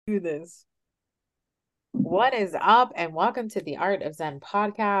Do this. What is up, and welcome to the Art of Zen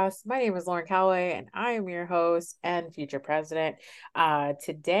podcast. My name is Lauren Calloway, and I am your host and future president.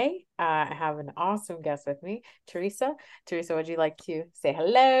 Today, I have an awesome guest with me, Teresa. Teresa, would you like to say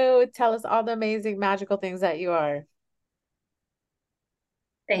hello? Tell us all the amazing, magical things that you are.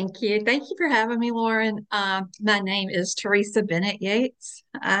 Thank you. Thank you for having me, Lauren. My name is Teresa Bennett Yates.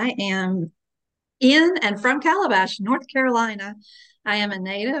 I am in and from Calabash, North Carolina. I am a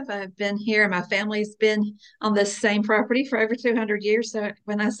native. I've been here. My family's been on this same property for over 200 years. So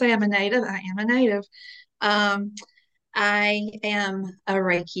when I say I'm a native, I am a native. Um, I am a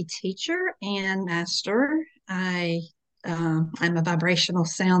Reiki teacher and master. I'm a vibrational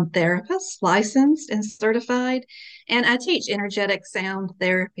sound therapist, licensed and certified, and I teach energetic sound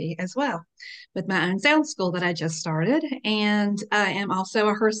therapy as well with my own sound school that I just started. And I am also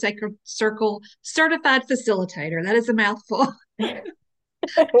a Her Sacred Circle certified facilitator. That is a mouthful, but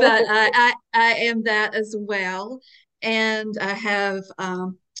I am that as well. And I have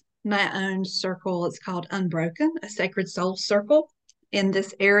my own circle. It's called Unbroken, a Sacred Soul Circle in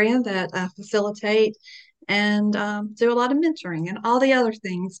this area that I facilitate and do a lot of mentoring and all the other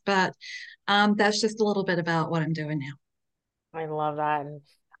things. But that's just a little bit about what I'm doing now. I love that. And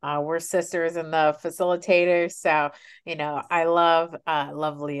we're sisters in the facilitators. So, I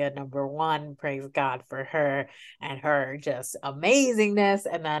love Leah number one. Praise God for her and her just amazingness.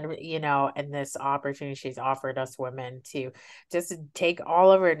 And then, and this opportunity she's offered us women to just take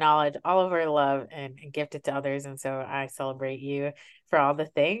all of her knowledge, all of her love and gift it to others. And so I celebrate you for all the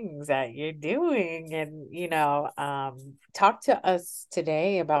things that you're doing. And, talk to us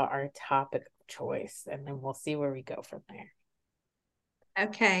today about our topic of choice, and then we'll see where we go from there.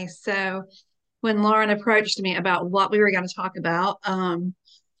 Okay, so when Lauren approached me about what we were going to talk about,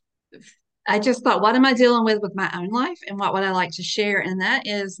 I just thought, what am I dealing with my own life and what would I like to share? And that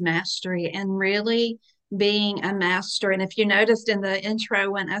is mastery and really being a master. And if you noticed in the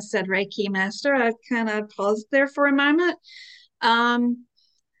intro when I said Reiki master, I kind of paused there for a moment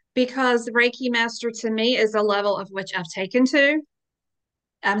because Reiki master to me is a level of which I've taken to.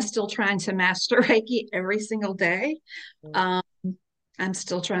 I'm still trying to master Reiki every single day. Um, I'm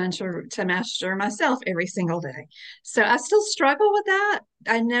still trying to master myself every single day. So I still struggle with that.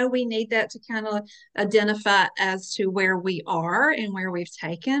 I know we need that to kind of identify as to where we are and where we've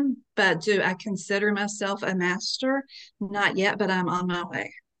taken. But do I consider myself a master? Not yet, but I'm on my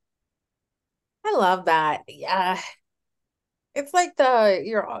way. I love that. Yeah. It's like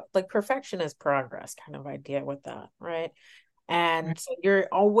you're like perfection is progress kind of idea with that, right? And so you're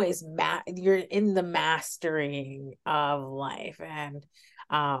always you're in the mastering of life. And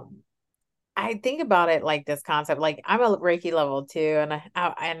um I think about it like this concept, like I'm a Reiki level two, and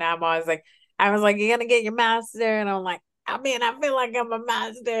I'm always like, I was like, you're gonna get your master, and I'm like, I mean, I feel like I'm a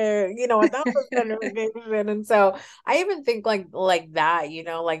master, without the certification. And so I even think like that,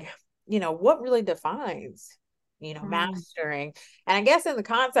 like, what really defines, Right. mastering. And I guess in the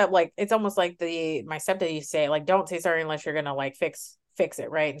concept, like it's almost like the my stepdad used to say, like, don't say sorry unless you're gonna like fix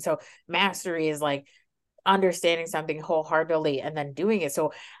it, right? And so mastery is like understanding something wholeheartedly and then doing it.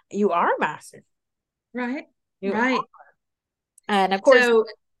 So you are mastered. Right. You are. Right. And of course So,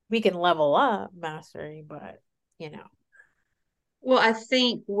 we can level up mastery, but you know. well, I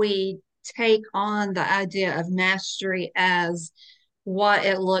think we take on the idea of mastery as what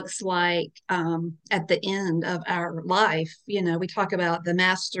it looks like at the end of our life. You know, we talk about the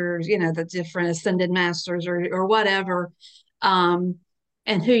masters, you know, the different ascended masters or whatever, um,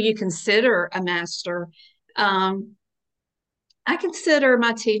 and who you consider a master. Um, I consider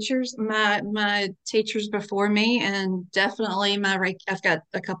my teachers, my teachers before me, and definitely my Reiki. I've got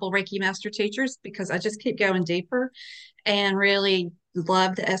a couple Reiki master teachers because I just keep going deeper and really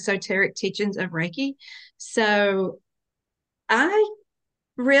love the esoteric teachings of Reiki. So I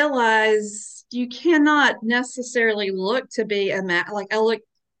realize you cannot necessarily look to be like I look,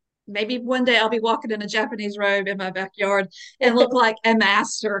 maybe one day I'll be walking in a Japanese robe in my backyard and look like a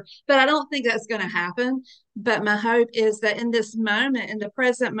master, but I don't think that's going to happen. But my hope is that in this moment, in the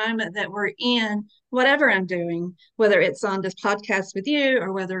present moment that we're in, whatever I'm doing, whether it's on this podcast with you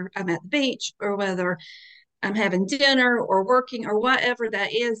or whether I'm at the beach or whether I'm having dinner or working or whatever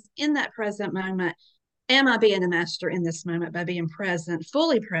that is in that present moment, am I being a master in this moment by being present,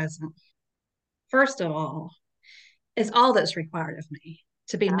 fully present? First of all, is all that's required of me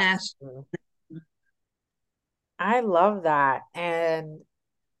to be master. Absolutely. I love that. And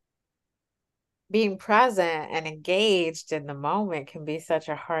being present and engaged in the moment can be such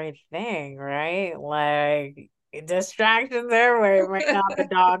a hard thing, right? Like distractions everywhere. Right now, the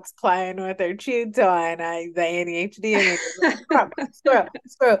dog's playing with her chew toy, and the ADHD in me is like,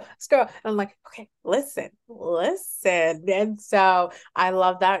 scroll. And I'm like, okay, listen. And so I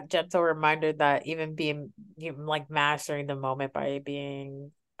love that gentle reminder that even being like mastering the moment by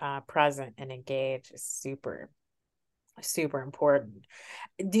being present and engaged is super, super important.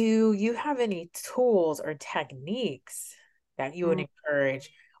 Do you have any tools or techniques that you would encourage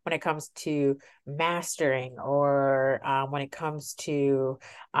when it comes to mastering or when it comes to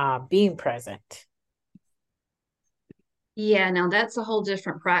being present? Yeah, now that's a whole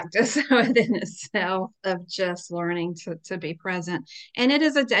different practice within itself of just learning to be present. And it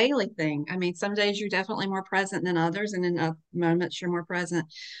is a daily thing. I mean, some days you're definitely more present than others, and in other moments you're more present.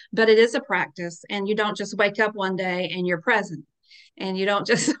 But it is a practice, and you don't just wake up one day and you're present. And you don't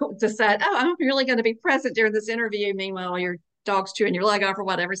just decide, oh, I'm really going to be present during this interview. Meanwhile, your dog's chewing your leg off or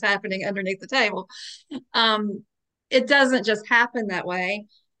whatever's happening underneath the table. Um, it doesn't just happen that way.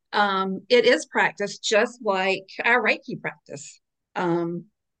 It is practice, just like our Reiki practice. Um,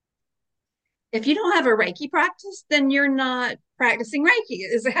 if you don't have a Reiki practice, then you're not practicing Reiki,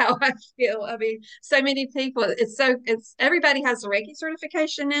 is how I feel. I mean, so many people, it's everybody has a Reiki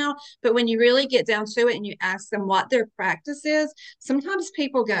certification now, but when you really get down to it and you ask them what their practice is, sometimes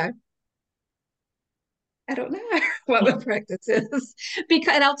people go, I don't know what my practice is.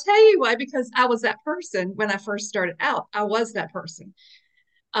 Because, and I'll tell you why, because I was that person when I first started out. I was that person.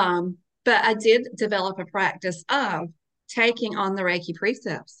 But I did develop a practice of taking on the Reiki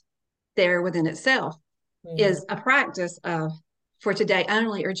precepts. There within itself Mm, is a practice of for today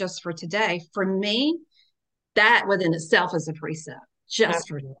only or just for today. For me, that within itself is a precept just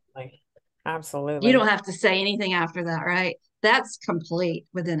for absolutely. you Absolutely. don't have to say anything after that, right? That's complete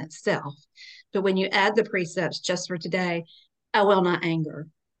within itself. But when you add the precepts just for today, I will not anger.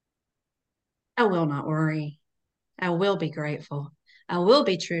 I will not worry. I will be grateful. I will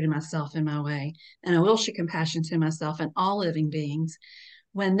be true to myself in my way, and I will show compassion to myself and all living beings.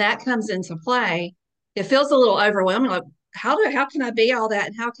 When that comes into play, it feels a little overwhelming. Like, how can I be all that?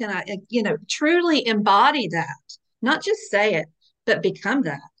 And how can I, truly embody that? Not just say it, but become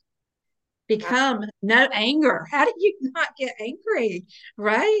that. Become no anger. How do you not get angry?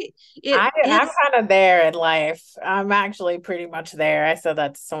 Right? I'm It's kind of there in life. I'm actually pretty much there. I said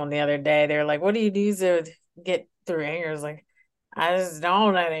that to someone the other day. They're like, "What do you do to get through anger?" I was like, "I just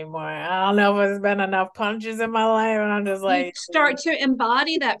don't anymore. I don't know if it's been enough punches in my life." And I'm just you like, start to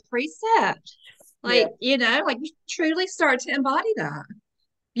embody that precept. yeah, Like you truly start to embody that.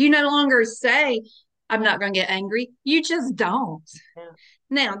 You no longer say, I'm not going to get angry. You just don't. yeah,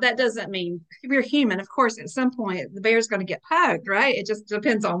 Now, that doesn't mean we're human. Of course, at some point, the bear's going to get poked, right? It just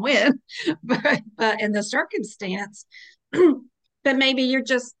depends on when, but in the circumstance, but maybe you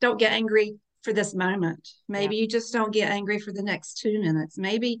just don't get angry for this moment. yeah, Maybe you just don't get angry for the next 2 minutes.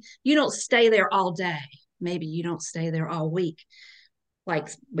 Maybe you don't stay there all day. Maybe you don't stay there all week like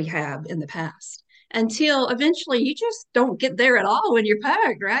we have in the past until eventually you just don't get there at all when you're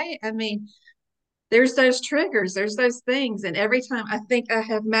poked, right? I mean, there's those triggers, there's those things. And every time I think I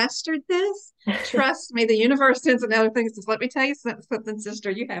have mastered this, trust me, the universe sends another thing. Says, let me tell you something, sister,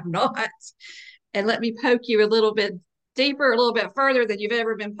 you have not. And let me poke you a little bit deeper, a little bit further than you've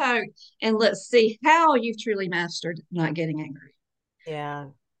ever been poked. And let's see how you've truly mastered not getting angry. yeah.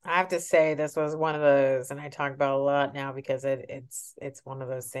 I have to say this was one of those, and I talk about a lot now because it's one of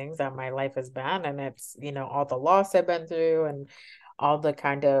those things that my life has been, and it's all the loss I've been through and all the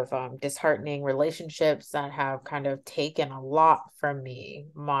kind of disheartening relationships that have kind of taken a lot from me,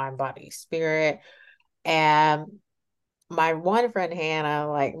 mind, body, spirit. And my one friend Hannah,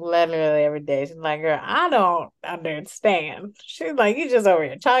 like literally every day, she's like, "Girl, I don't understand." She's like, "You just over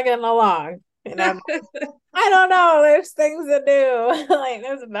here chugging along." And I'm I don't know. There's things to do. Like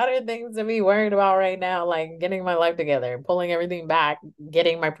there's better things to be worried about right now, like getting my life together, pulling everything back,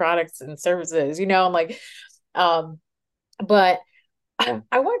 getting my products and services, like um but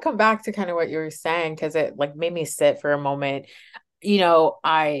I want to come back to kind of what you were saying because it like made me sit for a moment.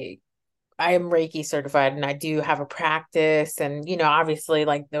 I am Reiki certified and I do have a practice and obviously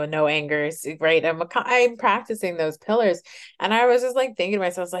like the no angers, right? I'm practicing those pillars. And I was just like thinking to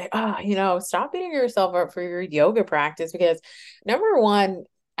myself, like, oh, stop beating yourself up for your yoga practice because number one,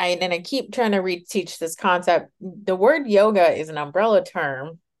 I keep trying to reteach this concept. The word yoga is an umbrella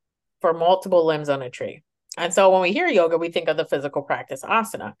term for multiple limbs on a tree. And so when we hear yoga, we think of the physical practice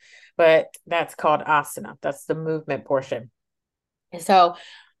asana, but that's called asana. That's the movement portion. So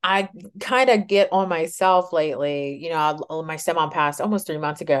I kind of get on myself lately. My stepmom passed almost 3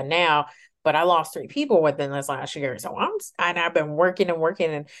 months ago now, but I lost three people within this last year. So and I've been working and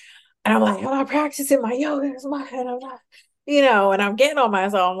working. And I'm like, am I practicing my yoga? And I'm not, and I'm getting on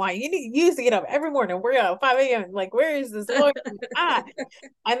myself. I'm like, you used to get up every morning. We're up 5 a.m. Like, where is this Lauren at?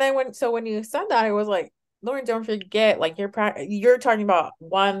 And then when you said that, I was like, Lauren, don't forget, like you're talking about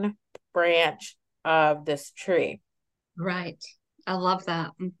one branch of this tree. Right. I love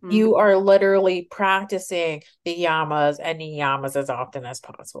that. You are literally practicing the yamas and niyamas as often as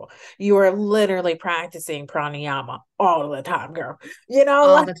possible. You are literally practicing pranayama all the time, girl.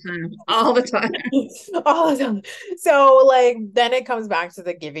 All Like the time. All the time. all the time. So like then it comes back to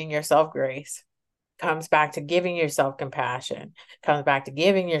the giving yourself grace, comes back to giving yourself compassion, comes back to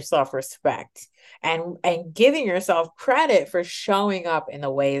giving yourself respect and giving yourself credit for showing up in the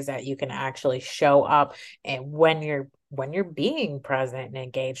ways that you can actually show up and when you're being present and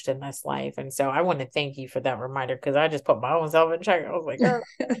engaged in this life. And so I want to thank you for that reminder because I just put my own self in check. I was like, girl,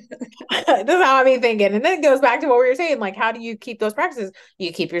 this is how I be thinking. And then it goes back to what we were saying, like how do you keep those practices?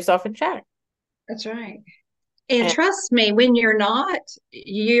 You keep yourself in check. That's right. And And trust me, when you're not,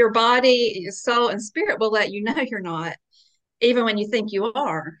 your body, your soul, and spirit will let you know you're not, even when you think you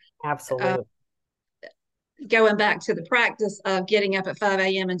are. Uh, absolutely. Going back to the practice of getting up at 5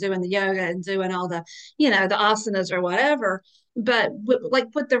 a.m. and doing the yoga and doing all the asanas or whatever. But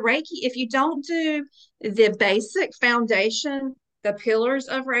like with the Reiki, if you don't do the basic foundation, the pillars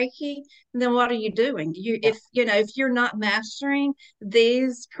of Reiki, then what are you doing? Yeah. If you're not mastering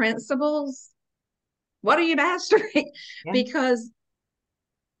these principles, what are you mastering? Yeah. Because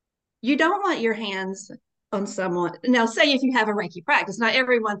you don't want your hands on someone. Now, say if you have a Reiki practice, not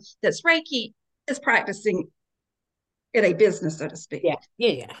everyone that's Reiki is practicing in a business, so to speak. Yeah.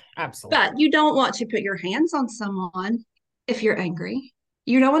 Yeah. Yeah. Absolutely. But you don't want to put your hands on someone if you're angry.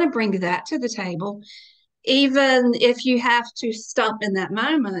 You don't want to bring that to the table, even if you have to stop in that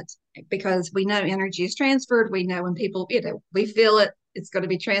moment, because we know energy is transferred. We know when people, we feel it, it's going to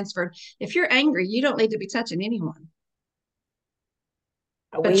be transferred. If you're angry, you don't need to be touching anyone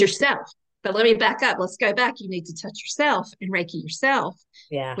but We yourself. But let me back up. Let's go back. You need to touch yourself and Reiki yourself,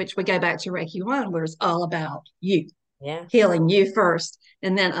 yeah. which we go back to Reiki 1, where it's all about you, Yeah. healing you first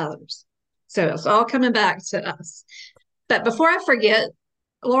and then others. So it's all coming back to us. But before I forget,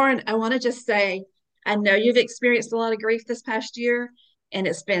 Lauren, I want to just say I know you've experienced a lot of grief this past year, and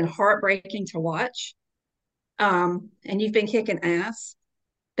it's been heartbreaking to watch. And you've been kicking ass.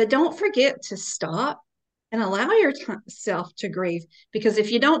 But don't forget to stop and allow yourself to grieve, because if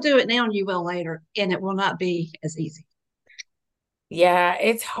you don't do it now, you will later, and it will not be as easy. Yeah,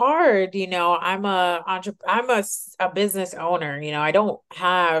 it's hard, I'm a business owner, I don't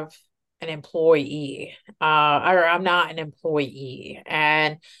have an employee. Or I'm not an employee.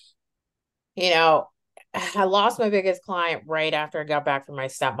 And you know, I lost my biggest client right after I got back from my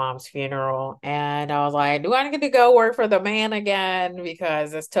stepmom's funeral. And I was like, do I get to go work for the man again?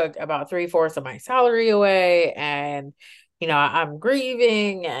 Because this took about three-fourths of my salary away. And, I'm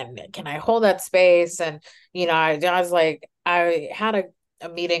grieving and can I hold that space? And, I was like, I had a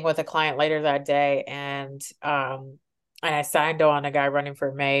meeting with a client later that day and I signed on a guy running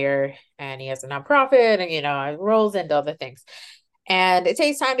for mayor and he has a nonprofit and, it rolls into other things. And it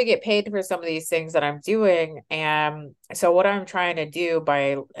takes time to get paid for some of these things that I'm doing. And so, what I'm trying to do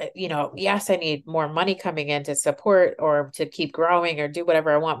by, yes, I need more money coming in to support or to keep growing or do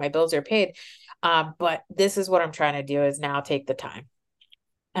whatever I want. My bills are paid. But this is what I'm trying to do is now take the time.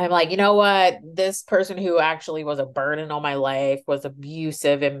 And I'm like, you know what? This person who actually was a burden on my life was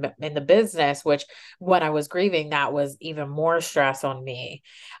abusive in the business, which when I was grieving, that was even more stress on me.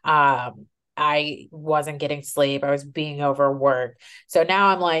 I wasn't getting sleep. I was being overworked. So now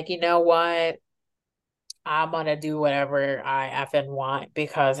I'm like, you know what? I'm gonna do whatever I effing want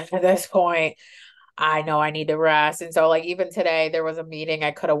because at this point, I know I need to rest. And so like even today there was a meeting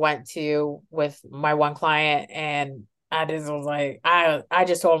I could have went to with my one client and I just was like I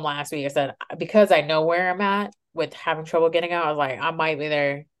just told him last week I said because I know where I'm at with having trouble getting out I was like I might be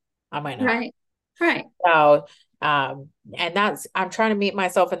there I might not. Right. Right. So and that's I'm trying to meet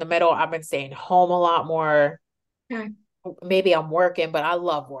myself in the middle. I've been staying home a lot more. Okay. Maybe I'm working, but I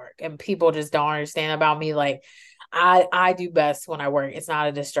love work and people just don't understand about me. Like I do best when I work. It's not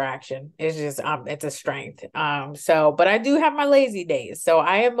a distraction. It's just it's a strength. So but I do have my lazy days. So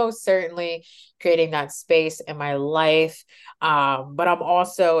I am most certainly creating that space in my life. But I'm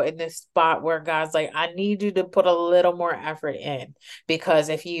also in this spot where God's like, I need you to put a little more effort in because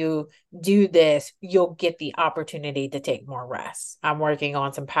if you do this, you'll get the opportunity to take more rest. I'm working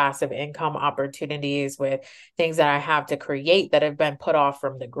on some passive income opportunities with things that I have to create that have been put off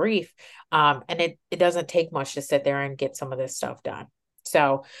from the grief. And it doesn't take much to sit there and get some of this stuff done.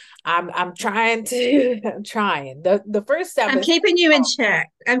 So I'm trying to I'm trying. The first step I'm is, keeping you in check.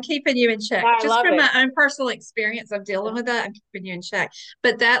 I'm keeping you in check. I Just love from my it. own personal experience of dealing with that, I'm keeping you in check.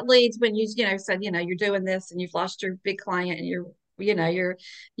 But that leads when said, you're doing this and you've lost your big client and you're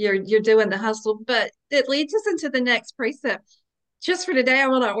doing the hustle, but it leads us into the next precept. Just for today, I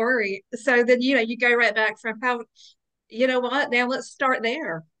will not worry. So then, you go right back from how, you know what, now let's start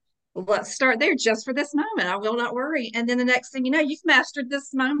there just for this moment. I will not worry. And then the next thing you know, you've mastered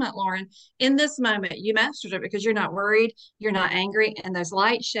this moment, Lauren. In this moment, you mastered it because you're not worried, you're not angry, and those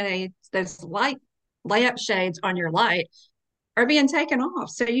light shades, those light lamp shades on your light are being taken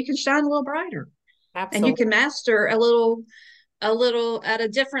off. So you can shine a little brighter and you Absolutely. can master a little at a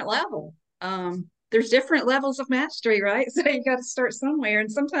different level. There's different levels of mastery, right? So you got to start somewhere.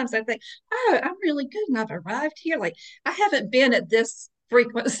 And sometimes I think, oh, I'm really good and I've arrived here. Like I haven't been at this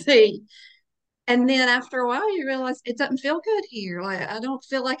frequency. And then after a while, you realize it doesn't feel good here. Like I don't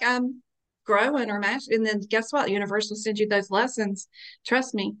feel like I'm growing or mastering. And then guess what? The universe will send you those lessons.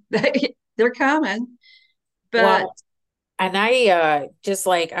 Trust me, they're coming. But Well, and I just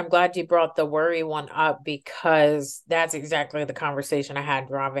like, I'm glad you brought the worry one up because that's exactly the conversation I had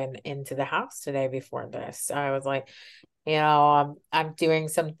driving into the house today before this. I was like, I'm doing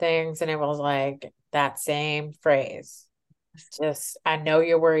some things and it was like that same phrase. Just, I know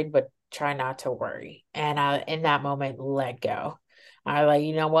you're worried, but try not to worry. And I, in that moment, let go. I like,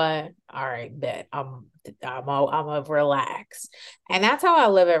 you know what? All right, bet I'm a relax. And that's how I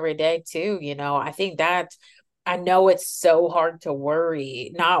live every day too. I think that I know it's so hard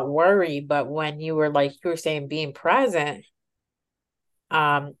to not worry, but when you were like you were saying, being present,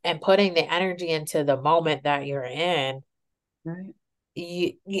 and putting the energy into the moment that you're in, right,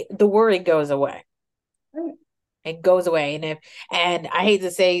 the worry goes away. right. It goes away. And I hate to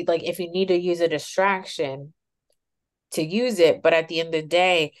say, like, if you need to use a distraction to use it, but at the end of the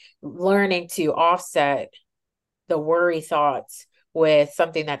day, learning to offset the worry thoughts with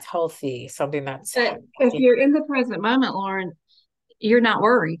something that's healthy, something that's But if you're in the present moment, Lauren, you're not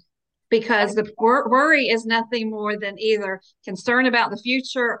worried because the worry is nothing more than either concern about the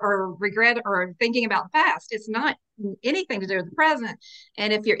future or regret or thinking about the past. It's not anything to do with the present.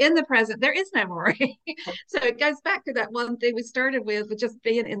 And if you're in the present, there is no worry. So it goes back to that one thing we started with just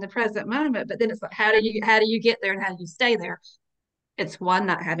being in the present moment. But then it's like, how do you get there and how do you stay there? It's one,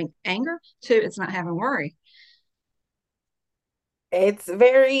 not having anger. Two, it's not having worry.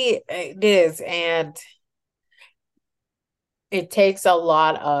 it is, and it takes a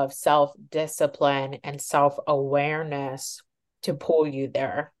lot of self-discipline and self-awareness to pull you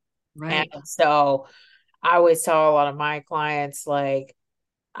there. And Right. so I always tell a lot of my clients, like,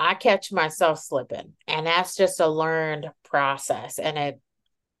 I catch myself slipping, and that's just a learned process. And it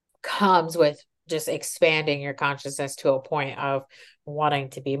comes with just expanding your consciousness to a point of wanting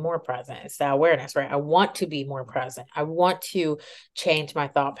to be more present. It's that awareness, right? I want to be more present. I want to change my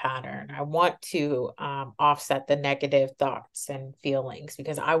thought pattern. I want to offset the negative thoughts and feelings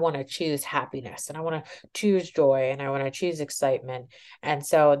because I want to choose happiness and I want to choose joy and I want to choose excitement. And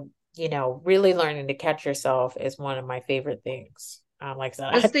so, really learning to catch yourself is one of my favorite things. Like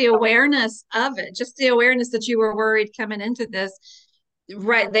I Just said, the awareness of it, just the awareness that you were worried coming into this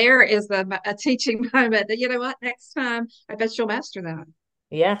right there is a teaching moment that, you know what, next time, I bet you'll master that.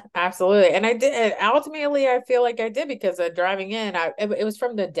 yeah, absolutely. And I did. Ultimately, I feel like I did because driving in, it was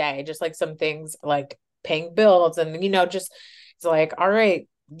from the day, just like some things like paying bills and just it's like, all right,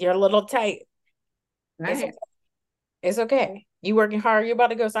 you're a little tight. It's Right, it's okay. You working hard. You about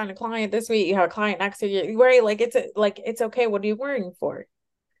to go sign a client this week. You have a client next to you. Right? Like it's okay. What are you worrying for?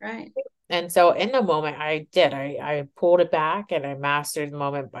 right. And so in the moment, I did. I pulled it back and I mastered the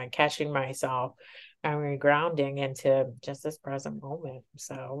moment by catching myself and grounding into just this present moment.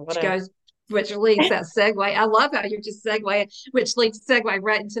 So what Which a goes, which leads that segue. I love how you're just segue, which leads segue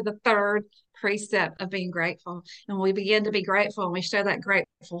right into the third precept of being grateful. And when we begin to be grateful and we show that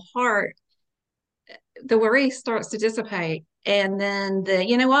grateful heart, the worry starts to dissipate. And then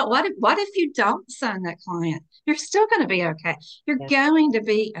you know what if you don't sign that client? You're still going to be okay. You're yeah, going to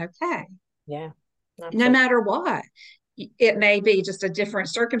be okay, yeah, no absolutely. matter what. It may be just a different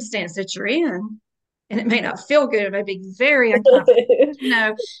circumstance that you're in, and it may not feel good. It may be very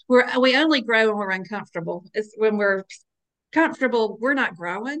uncomfortable. We only grow when we're uncomfortable. It's when we're comfortable, we're not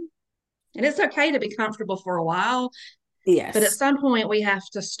growing. And it's okay to be comfortable for a while, but at Yes. some point we have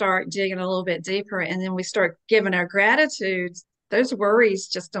to start digging a little bit deeper and then we start giving our gratitudes. Those worries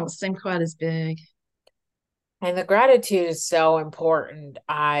just don't seem quite as big. And the gratitude is so important.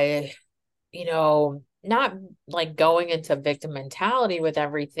 Not like going into victim mentality with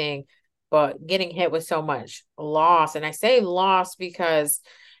everything, but getting hit with so much loss. And I say loss because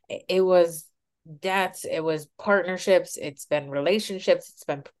it was deaths, it was partnerships, it's been relationships, it's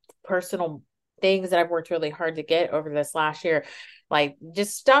been personal things that I've worked really hard to get over this last year. Like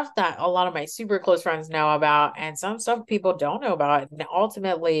just stuff that a lot of my super close friends know about, and some stuff people don't know about. And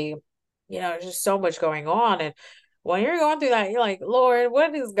ultimately, there's just so much going on. And when you're going through that, you're like, Lord,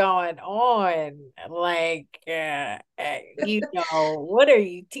 what is going on? Like, what are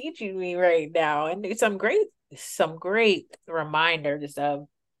you teaching me right now? And some great reminders of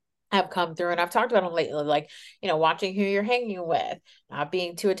have come through, and I've talked about them lately, like, watching who you're hanging with, not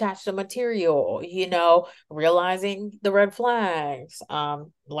being too attached to material, realizing the red flags,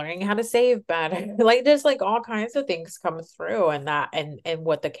 learning how to save better, like just like all kinds of things come through, and that and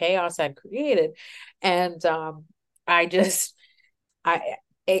what the chaos had created. And I just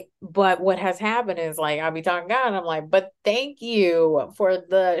but what has happened is, like, I'll be talking God and I'm like, but thank you for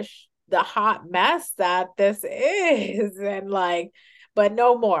the hot mess that this is, and like, but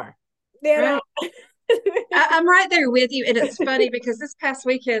no more, you know. Right. I'm right there with you. And it's funny because this past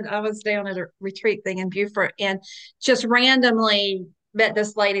weekend I was down at a retreat thing in Beaufort and just randomly met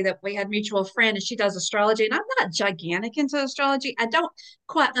this lady that we had mutual friend, and she does astrology. And I'm not gigantic into astrology. I don't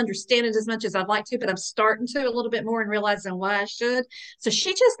quite understand it as much as I'd like to, but I'm starting to a little bit more and realizing why I should. So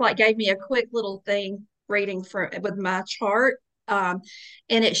she just like gave me a quick little thing reading for with my chart. Um,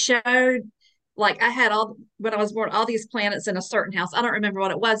 and it showed, like, I had all, when I was born, all these planets in a certain house. I don't remember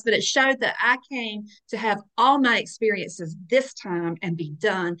what it was, but it showed that I came to have all my experiences this time and be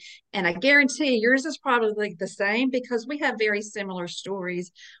done. And I guarantee yours is probably the same because we have very similar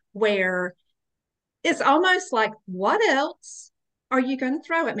stories where it's almost like, what else are you going to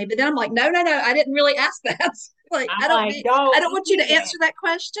throw at me? But then I'm like, no, no, no, I didn't really ask that. Like, I'm like, I don't don't want you to even. answer that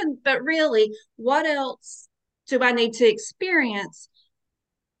question, but really, what else do I need to experience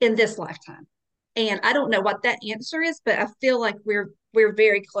in this lifetime? And I don't know what that answer is, but I feel like we're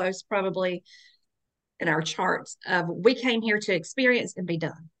very close, probably in our charts of we came here to experience and be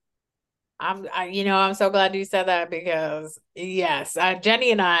done. I'm so glad you said that, because yes,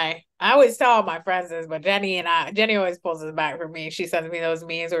 Jenny and I always tell my friends this, but Jenny always pulls it back for me. She sends me those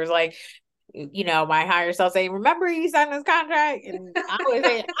memes where it's like, my higher self saying, "Remember you signed this contract?" And I always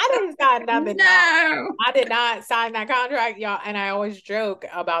say, "I didn't sign nothing, y'all. No. I did not sign that contract, y'all." And I always joke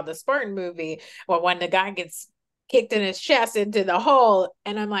about the Spartan movie, when the guy gets kicked in his chest into the hole,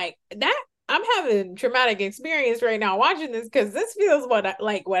 and I'm like, that I'm having traumatic experience right now watching this, because this feels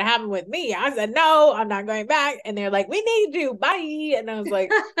like what happened with me. I said, no, I'm not going back. And they're like, we need you. Bye. And I was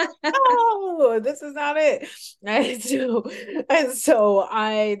like, oh, this is not it. And so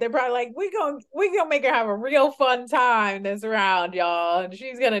they're probably like, we gonna make her have a real fun time this round, y'all. And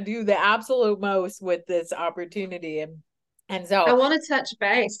she's gonna do the absolute most with this opportunity. And I so, want to touch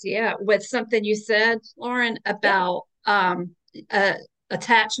base, yeah, with something you said, Lauren, yeah, about uh,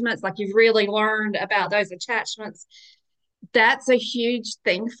 attachments. Like you've really learned about those attachments. That's a huge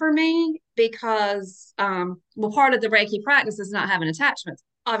thing for me because, well, part of the Reiki practice is not having attachments,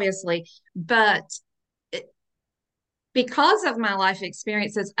 obviously, but it, because of my life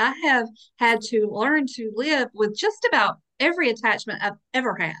experiences, I have had to learn to live with just about every attachment I've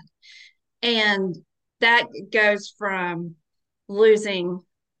ever had. And that goes from losing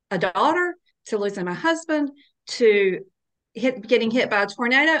a daughter to losing my husband to getting hit by a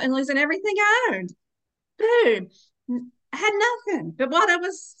tornado and losing everything I owned. Boom. I had nothing but what I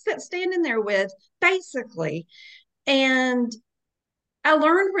was standing there with, basically. And I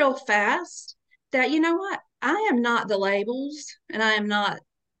learned real fast that, you know what? I am not the labels, and I am not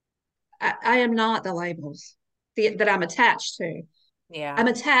the labels that I'm attached to. yeah. I'm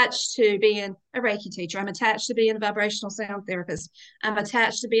attached to being a Reiki teacher. I'm attached to being a vibrational sound therapist. I'm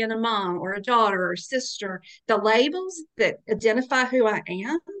attached to being a mom or a daughter or a sister. The labels that identify who I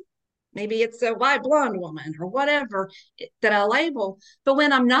am, maybe it's a white blonde woman or whatever that I label. But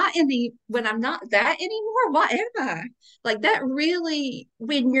when I'm not that anymore, what am I? Like that really,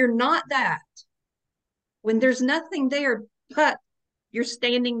 when you're not that, when there's nothing there, but you're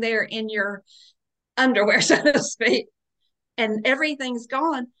standing there in your underwear, so to speak, and everything's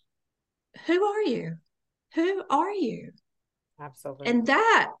gone, who are you? Who are you? And Absolutely.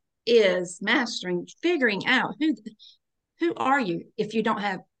 that is mastering, figuring out who are you if you don't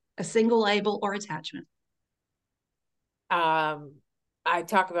have a single label or attachment. Um, I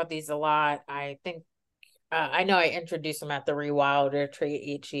talk about these a lot. I think I know I introduce them at the Rewild retreat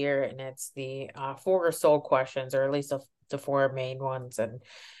each year, and it's the four soul questions, or at least the four main ones. And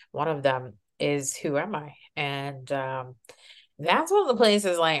one of them is, who am I? And that's one of the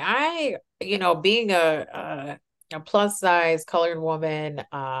places, like, being a plus size colored woman,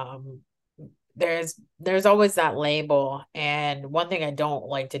 there's always that label. And one thing I don't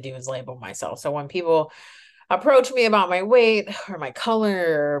like to do is label myself. So when people approach me about my weight or my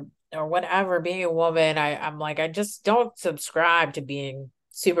color or whatever, being a woman, I'm like, I just don't subscribe to being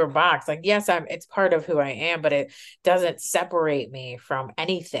super boxed. Like, yes, it's part of who I am, but it doesn't separate me from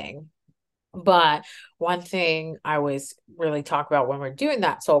anything. But one thing I always really talk about when we're doing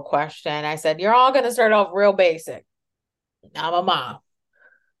that soul question, I said, you're all going to start off real basic. I'm a mom,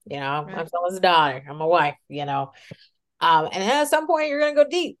 Right. I'm someone's daughter, I'm a wife, and then at some point you're gonna go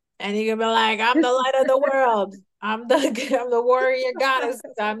deep and you're gonna be like, I'm the light of the world. I'm the I'm the warrior goddess.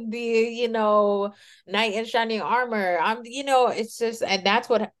 I'm the, knight in shining armor. It's just, and that's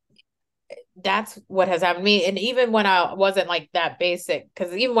what has happened to me. And even when I wasn't like that basic,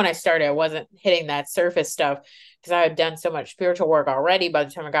 because even when I started, I wasn't hitting that surface stuff because I had done so much spiritual work already by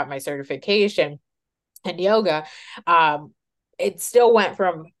the time I got my certification in yoga. um it still went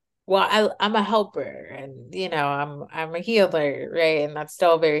from, well, I'm a helper, and I'm a healer, right? And that's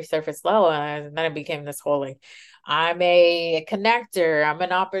still very surface level, and then it became this whole like, I'm a connector, I'm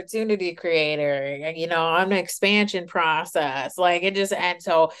an opportunity creator, I'm an expansion process, like it just. And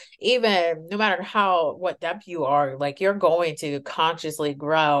so even no matter what depth you are, like you're going to consciously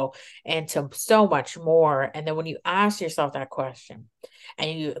grow into so much more. And then when you ask yourself that question,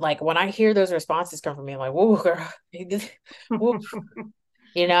 and you like, when I hear those responses come from me, I'm like, whoa, girl, whoa,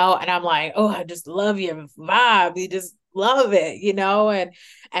 and I'm like, oh, I just love your vibe. You just love it, and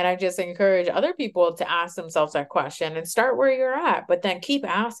I just encourage other people to ask themselves that question and start where you're at, but then keep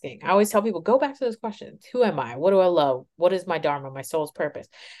asking. I always tell people, go back to those questions. Who am I? What do I love? What is my dharma, my soul's purpose?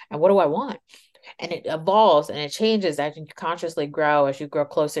 And what do I want? And it evolves and it changes as you consciously grow, as you grow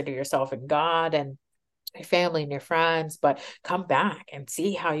closer to yourself and God and your family and your friends. But come back and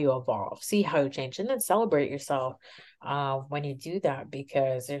see how you evolve, see how you change, and then celebrate yourself when you do that,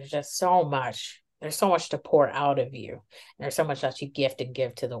 because there's so much to pour out of you. And there's so much that you gift and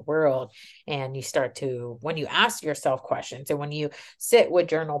give to the world. And you start to, when you ask yourself questions and when you sit with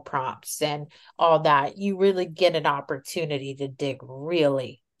journal prompts and all that, you really get an opportunity to dig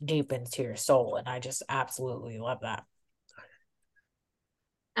really deep into your soul. And I just absolutely love that.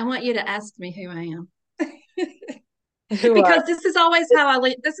 I want you to ask me who I am. Who are Because this is always how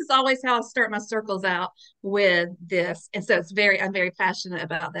I start my circles out with this. And so I'm very passionate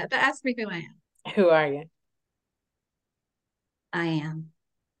about that. But ask me who I am. who are you? I am.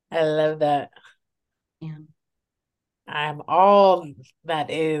 I love that. I am. I'm all that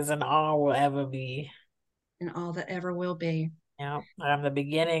is and all will ever be. And all that ever will be. I'm the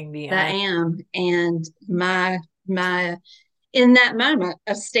beginning, the That end. I am. And my in that moment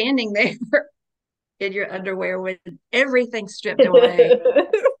of standing there in your underwear with everything stripped away,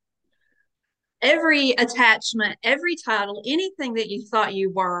 every attachment, every title, anything that you thought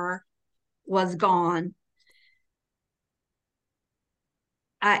you were was gone.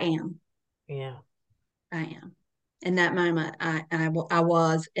 I am. Yeah. I am. In that moment, I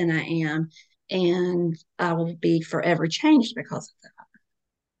was and I am, and I will be forever changed because of that.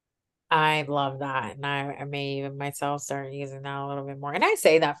 I love that. And I may even myself start using that a little bit more. And I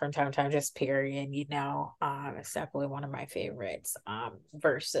say that from time to time, just period, it's definitely one of my favorites,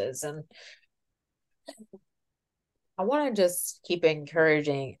 verses. And I want to just keep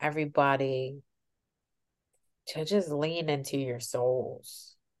encouraging everybody to just lean into your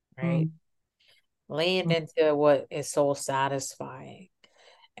souls, right? Mm. Lean into what is soul satisfying,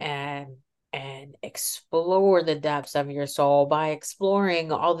 and explore the depths of your soul by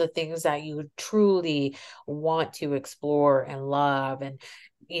exploring all the things that you truly want to explore and love, and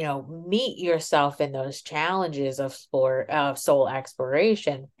meet yourself in those challenges of soul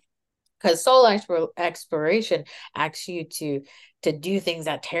exploration, because exploration asks you to do things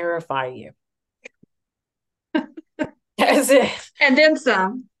that terrify you. That's it. And then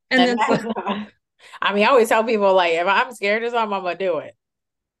some. And And then some. I mean, I always tell people, like, if I'm scared of something, I'm gonna do it.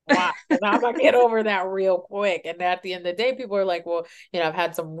 Why? Because I'm gonna get over that real quick. And at the end of the day, people are like, well, I've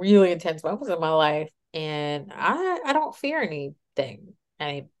had some really intense moments in my life, and I don't fear anything,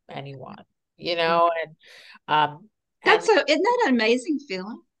 anyone, and um and Isn't that an amazing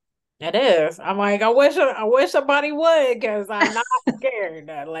feeling? it is. I'm like, I wish somebody would, because I'm not scared,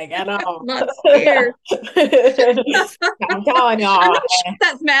 like, at all. Not scared. I'm telling I'm y'all. not sure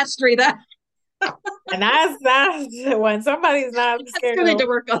that's mastery. And that's when somebody's not I scared still need of, to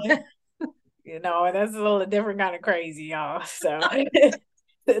work on that. that's a little different kind of crazy, y'all. So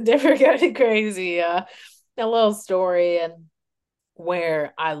different kind of crazy. A little story, and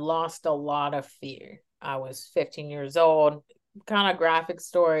where I lost a lot of fear. I was 15 years old, kind of graphic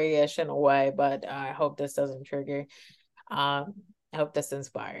story-ish in a way, but I hope this doesn't trigger. I hope this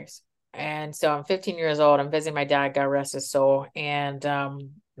inspires. And so I'm 15 years old. I'm visiting my dad, God rest his soul. And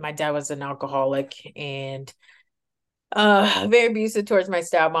my dad was an alcoholic and very abusive towards my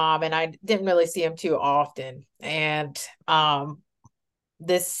stepmom. And I didn't really see him too often. And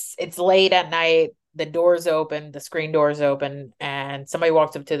it's late at night, the door's open, the screen door's open, and somebody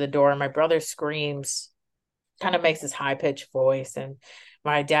walks up to the door, and my brother screams, kind of makes this high-pitched voice, and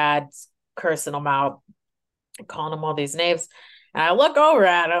my dad's cursing him out, calling him all these names. And I look over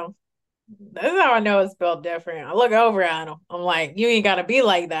at him. This is how I know it's built different. I look over at him. I'm like, you ain't gotta be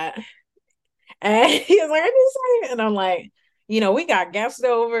like that. And he's like, I just say it. And I'm like, we got guests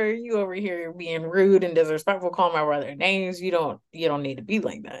over. You over here being rude and disrespectful, calling my brother names. You don't need to be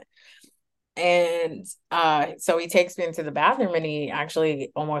like that. And so he takes me into the bathroom and he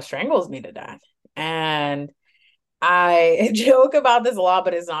actually almost strangles me to death. And I joke about this a lot,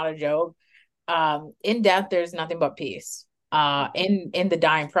 but it's not a joke. In death, there's nothing but peace. In the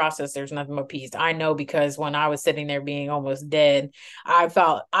dying process, there's nothing but peace. I know because when I was sitting there being almost dead,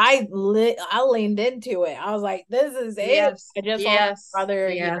 I leaned into it. I was like, "This is it." Yes, I just lost my yes, brother,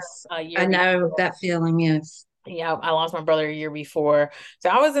 yes. a I year know before. that feeling. Yes. Yeah, I lost my brother a year before, so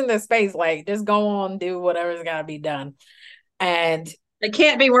I was in this space like, just go on, do whatever's got to be done, and It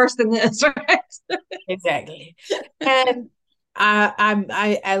can't be worse than this, right? exactly. And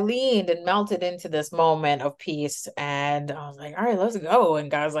I leaned and melted into this moment of peace, and I was like, all right, let's go.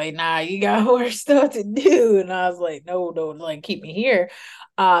 And God's like, nah, you got more stuff to do. And I was like, no, don't like keep me here.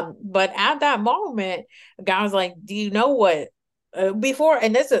 But at that moment, God was like, do you know what? Before,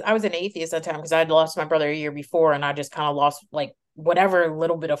 and I was an atheist at the time because I had lost my brother a year before, and I just kind of lost like whatever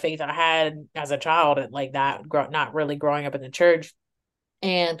little bit of faith I had as a child, like that, not really growing up in the church.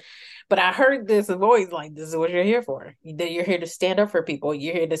 And but I heard this voice like, this is what you're here for. That you're here to stand up for people.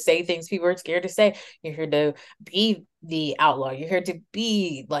 You're here to say things people are scared to say. You're here to be the outlaw. You're here to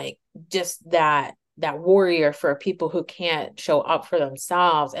be like just that warrior for people who can't show up for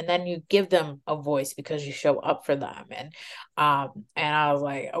themselves. And then you give them a voice because you show up for them. And I was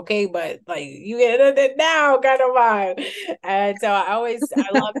like, okay, but like you get it now kind of vibe. And so I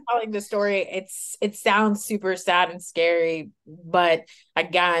love telling the story. It sounds super sad and scary, but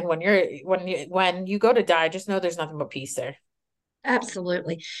again, when you go to die, just know there's nothing but peace there.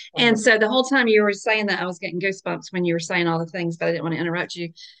 Absolutely. Mhm. And so the whole time you were saying that, I was getting goosebumps when you were saying all the things, but I didn't want to interrupt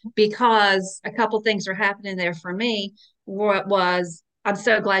you because a couple things are happening there for me. What was, I'm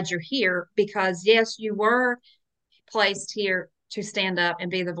so glad you're here because yes, you were placed here to stand up and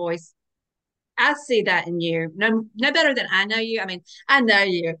be the voice. I see that in you. No, no better than I know you. I mean, I know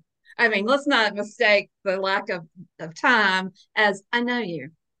you. I mean, let's not mistake the lack of time as I know you.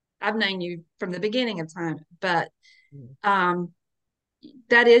 I've known you from the beginning of time, but um,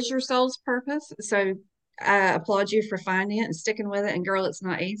 that is your soul's purpose. So I applaud you for finding it and sticking with it. And girl, it's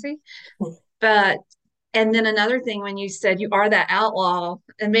not easy. But and then another thing, when you said you are that outlaw,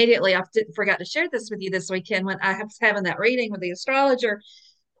 immediately forgot to share this with you this weekend when I was having that reading with the astrologer.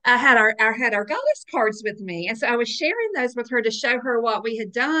 I had our goddess cards with me, and so I was sharing those with her to show her what we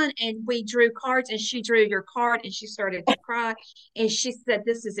had done, and we drew cards, and she drew your card, and she started to cry, and she said,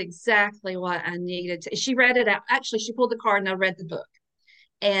 "This is exactly what I needed." She read it out. Actually, she pulled the card, and I read the book,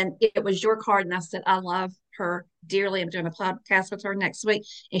 and it was your card, and I said, "I love her dearly. I'm doing a podcast with her next week,"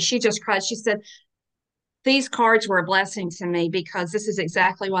 and she just cried. She said, these cards were a blessing to me because this is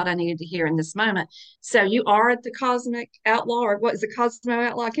exactly what I needed to hear in this moment. So you are the cosmic outlaw, or what is the Cosmo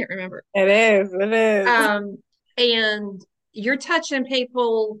outlaw? I can't remember. It is. It is. Um, and you're touching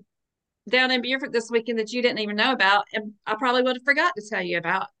people down in Beaufort this weekend that you didn't even know about, and I probably would have forgot to tell you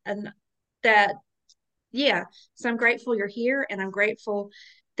about. And that, yeah. So I'm grateful you're here, and I'm grateful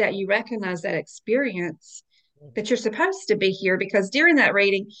that you recognize that experience that you're supposed to be here because during that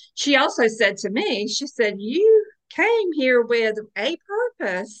reading, she also said to me, she said, you came here with a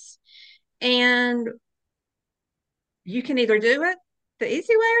purpose and you can either do it the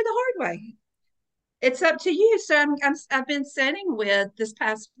easy way or the hard way. It's up to you. So I've been sitting with this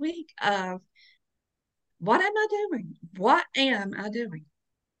past week of what am I doing? What am I doing?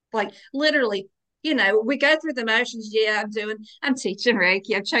 Like literally, we go through the motions. Yeah, I'm teaching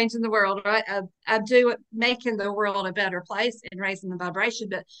Reiki. I'm changing the world, right? I do it, making the world a better place and raising the vibration.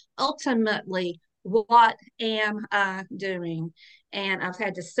 But ultimately, what am I doing? And I've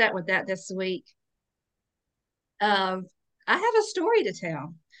had to sit with that this week of I have a story to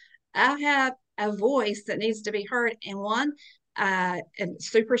tell. I have a voice that needs to be heard. And one, I am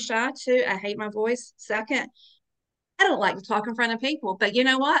super shy. Two, I hate my voice. Second, I don't like to talk in front of people, but you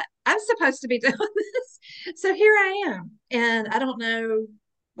know what? I'm supposed to be doing this. So here I am. And I don't know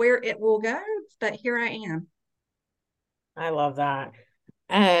where it will go, but here I am. I love that.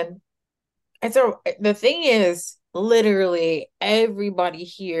 And And so the thing is, literally everybody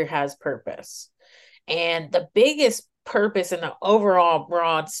here has purpose. And the biggest purpose in the overall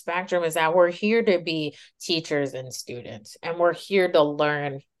broad spectrum is that we're here to be teachers and students, and we're here to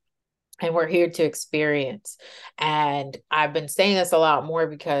learn, and we're here to experience. And I've been saying this a lot more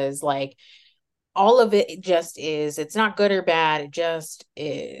because, like, all of it just is. It's not good or bad. It just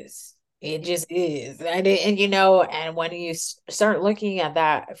is. It just is. And you know, and when you start looking at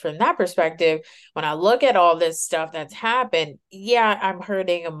that from that perspective, when I look at all this stuff that's happened, yeah, I'm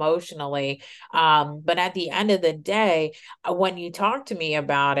hurting emotionally. But at the end of the day, when you talk to me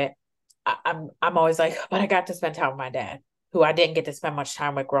about it, I'm always like, but I got to spend time with my dad, who I didn't get to spend much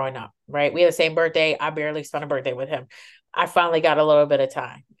time with growing up, right? We had the same birthday. I barely spent a birthday with him. I finally got a little bit of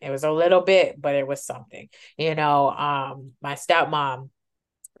time. It was a little bit, but it was something. You know, my stepmom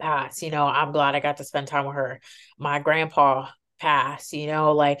passed, you know, I'm glad I got to spend time with her. My grandpa passed, you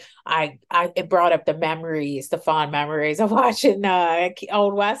know, like I it brought up the memories, the fond memories of watching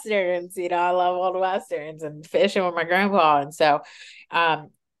old westerns. You know, I love old westerns and fishing with my grandpa. And so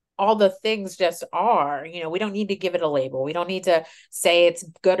um all the things just are, you know, we don't need to give it a label. We don't need to say it's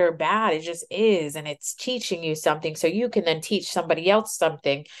good or bad. It just is. And it's teaching you something. So you can then teach somebody else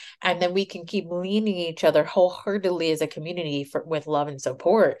something. And then we can keep leaning each other wholeheartedly as a community with love and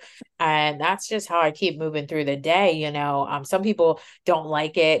support. And that's just how I keep moving through the day. You know, some people don't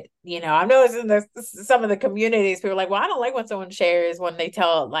like it. You know, I've noticed in some of the communities, people are like, well, I don't like when someone shares when they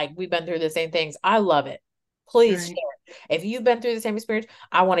tell, like, we've been through the same things. I love it. Please Right. share. If you've been through the same experience,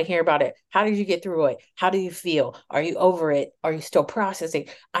 I want to hear about it. How did you get through it? How do you feel? Are you over it? Are you still processing?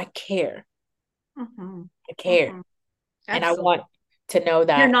 I care. Mm-hmm. I care. Mm-hmm. And I Absolutely. want to know You're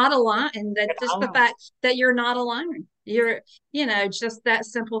that not alone. And that just the I'm fact that you're not alone. You're, just that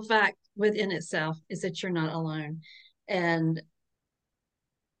simple fact within itself is that you're not alone. And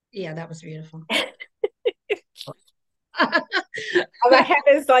yeah, that was beautiful. my head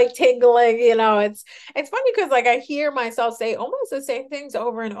is like tingling, you know. It's funny because, like, I hear myself say almost the same things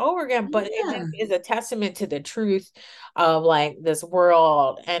over and over again, but it Yeah. just is a testament to the truth of, like, this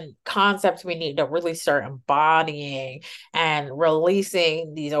world and concepts we need to really start embodying and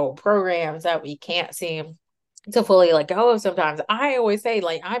releasing these old programs that we can't seem to fully let go of. Sometimes I always say,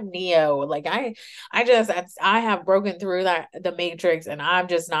 like, I'm Neo. Like, I have broken through that the matrix, and I'm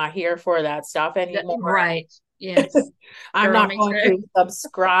just not here for that stuff anymore. Right. Yes. I'm Girl, not me going too. to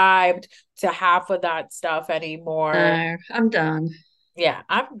subscribe to half of that stuff anymore. No, I'm done. Yeah,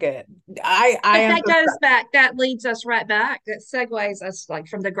 I'm good. I But am that goes back, that leads us right back. That segues us like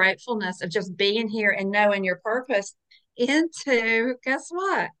from the gratefulness of just being here and knowing your purpose into, guess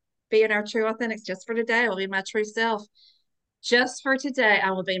what? Being our true authentics just for today. I will be my true self. Just for today,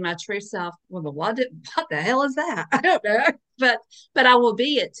 I will be my true self. Well, what the hell is that? I don't know. But I will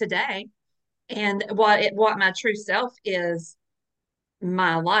be it today. And what my true self is,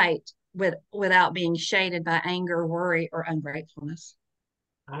 my light without being shaded by anger, worry, or ungratefulness.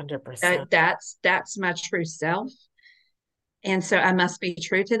 100%. That's my true self. And so I must be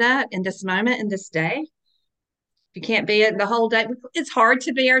true to that in this moment, in this day. You can't be it the whole day. It's hard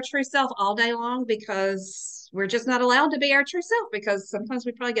to be our true self all day long because we're just not allowed to be our true self because sometimes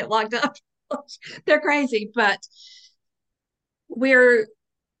we probably get locked up. They're crazy, but we're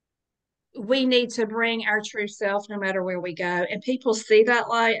we need to bring our true self no matter where we go. And people see that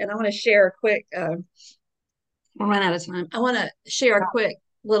light. And I want to share a quick, we'll run out of time. I want to share a quick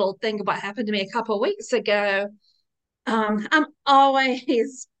little thing about what happened to me a couple of weeks ago. I'm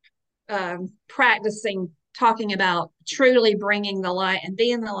always practicing talking about truly bringing the light and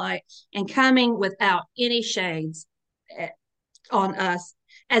being the light and coming without any shades on us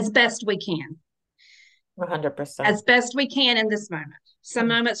as best we can, 100%. as best we can in this moment. Some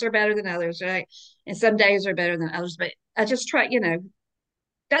moments are better than others, right? And some days are better than others. But I just try,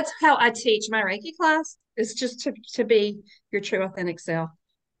 that's how I teach my Reiki class. Is just to be your true authentic self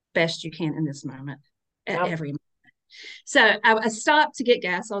best you can in this moment at Yep. every moment. So I stopped to get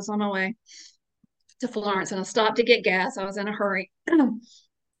gas. I was on my way to Florence and I stopped to get gas. I was in a hurry.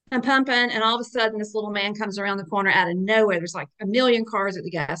 I'm pumping, and all of a sudden, this little man comes around the corner out of nowhere. There's like a million cars at the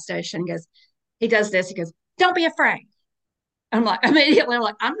gas station. He does this. He goes, "Don't be afraid." I'm like, immediately, I'm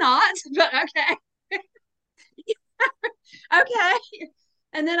like, I'm not, but okay. Okay.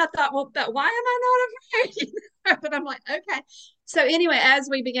 And then I thought, well, but why am I not afraid? But I'm like, okay. So anyway, as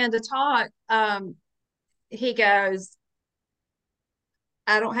we began to talk, he goes,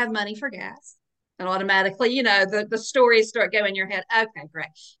 I don't have money for gas. And automatically, the stories start going in your head. Okay, great.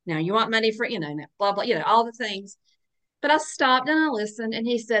 Now you want money for, blah, blah, all the things. But I stopped and I listened. And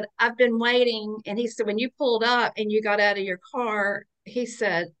he said, I've been waiting. And he said, when you pulled up and you got out of your car, he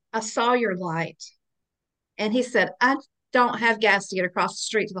said, I saw your light. And he said, I don't have gas to get across the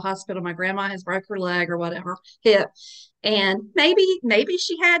street to the hospital. My grandma has broke her leg or whatever, hip. And maybe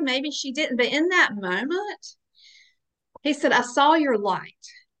she had, maybe she didn't. But in that moment, he said, I saw your light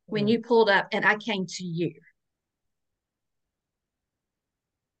when Mm, you pulled up and I came to you.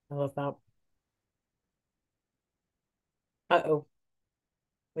 I love that. Uh-oh.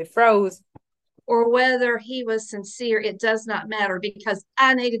 We froze. Or whether he was sincere, it does not matter because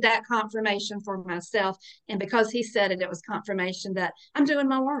I needed that confirmation for myself. And because he said it, it was confirmation that I'm doing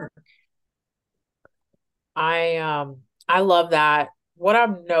my work. I love that. What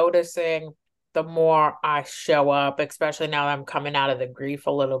I'm noticing the more I show up, especially now that I'm coming out of the grief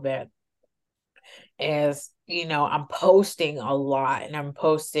a little bit, is, I'm posting a lot and I'm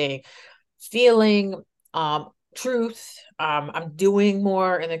posting feeling truth. I'm doing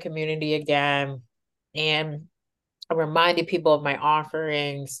more in the community again. And I'm reminding people of my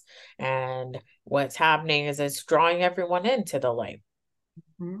offerings, and what's happening is it's drawing everyone into the light.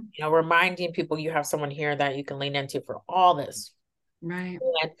 Mm-hmm. Reminding people you have someone here that you can lean into for all this. Right.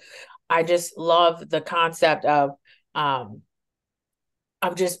 And I just love the concept um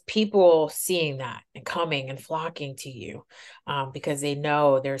of just people seeing that and coming and flocking to you, because they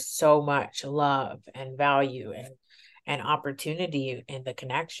know there's so much love and value and opportunity in the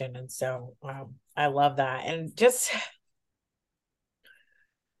connection. And so I love that. And just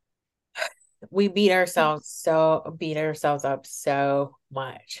we beat ourselves up so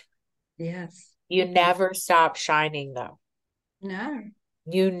much. Yes. You Yes. never stop shining though. No.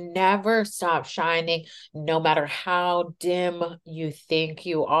 You never stop shining. No matter how dim you think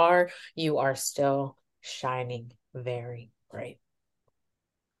you are still shining very bright.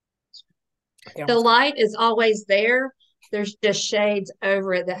 Okay, The light is always there. There's just shades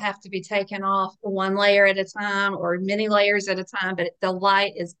over it that have to be taken off one layer at a time or many layers at a time, but the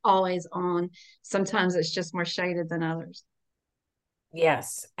light is always on. Sometimes it's just more shaded than others.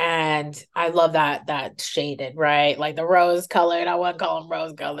 yes, and I love that shaded, right? Like the rose colored. I wouldn't call them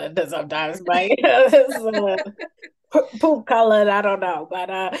rose colored sometimes, but poop colored. I don't know, but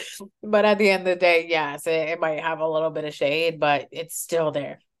at the end of the day, yes, it might have a little bit of shade, but it's still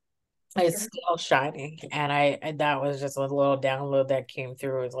there. It's Sure. still shining. And that was just a little download that came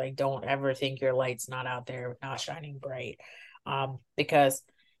through. It's like, don't ever think your light's not out there, not shining bright. Because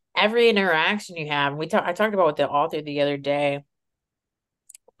every interaction you have, I talked about with the author the other day,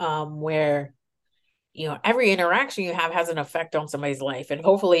 where, every interaction you have has an effect on somebody's life. And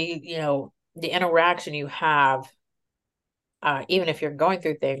hopefully, the interaction you have, even if you're going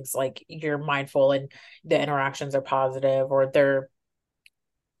through things, like you're mindful and the interactions are positive, or they're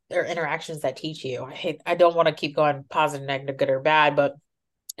interactions that teach you. I don't want to keep going positive, negative, good or bad, but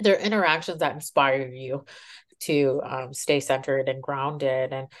they're interactions that inspire you to stay centered and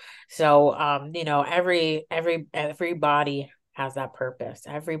grounded. And so, everybody has that purpose.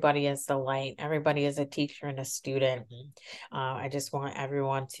 Everybody is the light. Everybody is a teacher and a student. I just want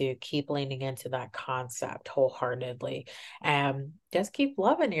everyone to keep leaning into that concept wholeheartedly, and just keep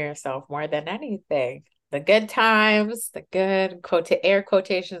loving yourself more than anything. The good times, the good air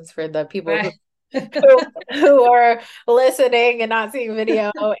quotations for the people Right. who are listening and not seeing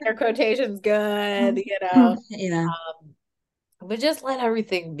video, air quotations good, Yeah. but just let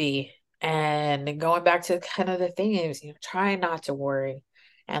everything be. And going back to kind of the thing is, trying not to worry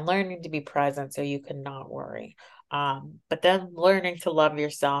and learning to be present so you can not worry. But then learning to love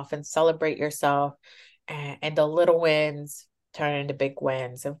yourself and celebrate yourself, and the little wins turn into big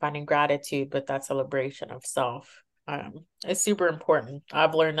wins, and finding gratitude with that celebration of self. It's super important.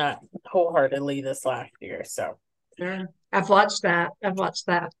 I've learned that wholeheartedly this last year. So, Sure. I've watched that. I've watched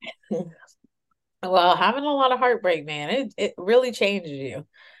that. well, having a lot of heartbreak, man, it really changes you.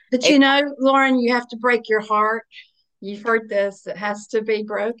 But It Lauren, you have to break your heart. You've heard this. It has to be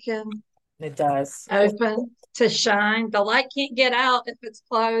broken, it does. open to shine. The light can't get out if it's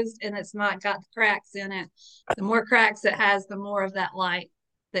closed and it's not got cracks in it. The more cracks it has, the more of that light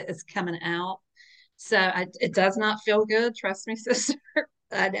that is coming out. So it does not feel good. Trust me, sister.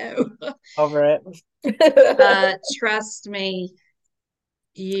 I know. Over it. But trust me,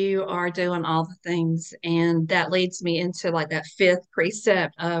 you are doing all the things. And that leads me into like that fifth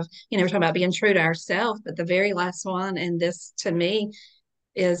precept of, we're talking about being true to ourselves, but the very last one, and this to me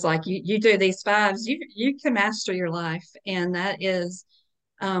is like you do these fives, you can master your life. And that is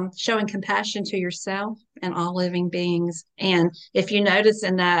showing compassion to yourself and all living beings. And if you notice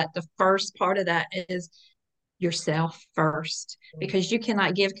in that, the first part of that is yourself first, because you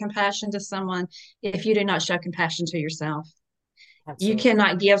cannot give compassion to someone if you do not show compassion to yourself. You Absolutely.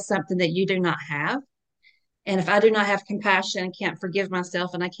 cannot give something that you do not have. And if I do not have compassion and can't forgive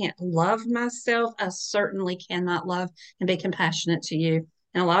myself and I can't love myself, I certainly cannot love and be compassionate to you.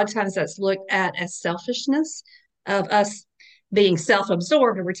 And a lot of times that's looked at as selfishness of us being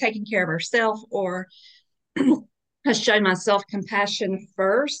self-absorbed, or we're taking care of ourselves, or I show myself compassion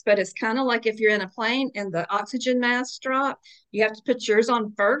first. But it's kind of like if you're in a plane and the oxygen mask drop, you have to put yours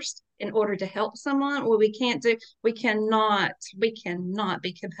on first in order to help someone. Well, we cannot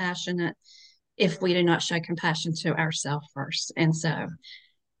be compassionate if we do not show compassion to ourselves first. And so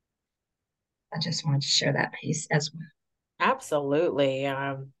I just wanted to share that piece as well. Absolutely.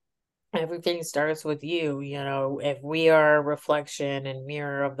 Everything starts with you. If we are a reflection and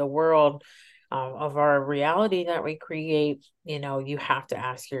mirror of the world, of our reality that we create, you have to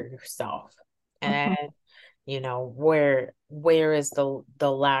ask yourself. Mhm. And where is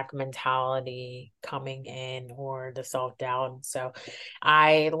the lack mentality coming in, or the self-doubt? So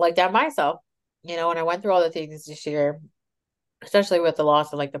I looked at myself, when I went through all the things this year, especially with the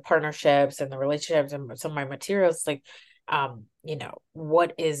loss of like the partnerships and the relationships and some of my materials, like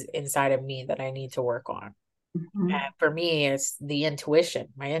what is inside of me that I need to work on. Mhm. And for me, it's the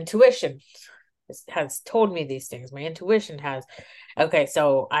intuition. My intuition has told me these things. My intuition has, okay,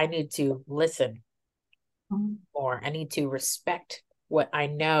 so I need to listen Mhm. more. I need to respect what I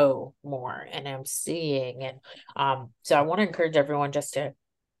know more and I'm seeing. And so I want to encourage everyone just to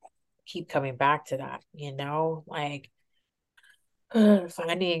keep coming back to that, like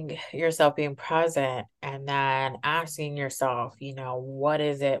finding yourself being present, and then asking yourself, what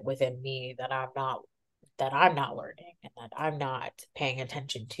is it within me that I'm not learning and that I'm not paying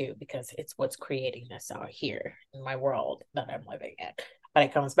attention to, because it's what's creating this out here in my world that I'm living in. But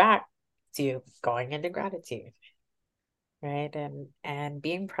it comes back to going into gratitude, right? And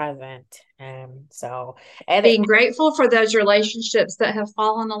being present. And so, and Being grateful for those relationships that have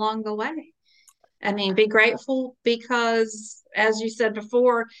fallen along the way. I mean, be grateful because, as you said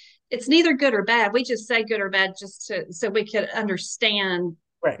before, it's neither good or bad. We just say good or bad just so we could understand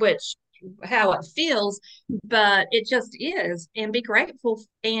right. which how it feels, but it just is. And be grateful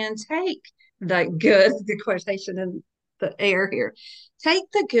and take the good, the quotation in the air here. Take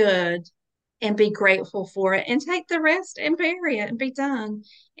the good and be grateful for it, and take the rest and bury it and be done.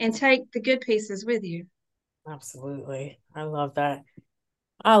 And take the good pieces with you. Absolutely. I love that.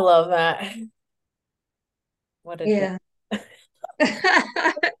 I love that. What a day. Yeah.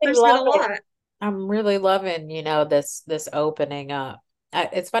 I There's been love a it. lot. I'm really loving, this opening up.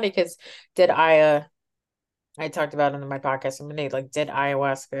 It's funny because did I talked about it in my podcast a minute, like did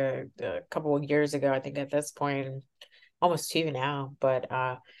ayahuasca a couple of years ago, I think at this point, almost two now. But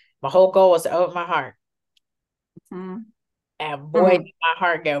my whole goal was to open my heart. Mm-hmm. And boy, did Mm-hmm. my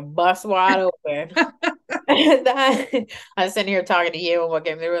heart get bust wide open. And I was sitting here talking to you, and what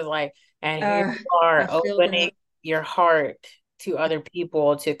came through was like, and here Uh, you I are feel opening that. your heart to other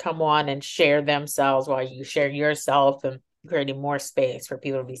people to come on and share themselves while you share yourself, and creating more space for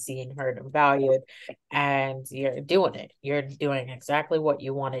people to be seen, heard, and valued. And you're doing it. You're doing exactly what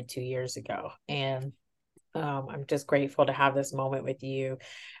you wanted 2 years ago. And I'm just grateful to have this moment with you.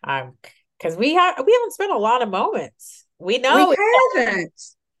 Because we haven't spent a lot of moments. We We know, haven't.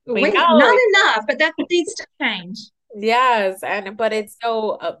 we We not know. enough, but that needs to change. Yes, and but it's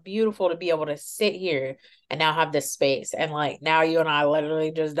so beautiful to be able to sit here and now have this space, and like now you and I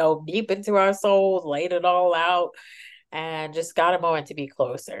literally just dove deep into our souls, laid it all out, and just got a moment to be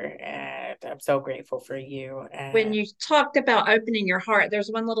closer. And I'm so grateful for you. When And you talked about opening your heart, there's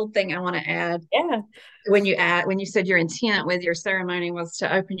one little thing I want to add. yeah, When you said your intent with your ceremony was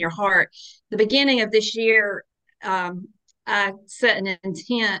to open your heart, the beginning of this year, I set an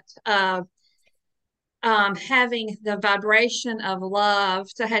intent of having the vibration of love.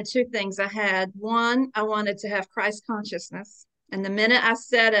 So I had two things. I had one, I wanted to have Christ consciousness. And the minute I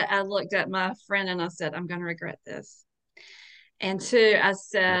said it, I looked at my friend and I said, I'm going to regret this. And two, I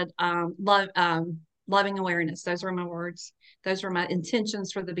said, loving awareness. Those were my words. Those were my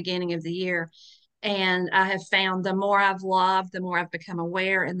intentions for the beginning of the year. And I have found the more I've loved, the more I've become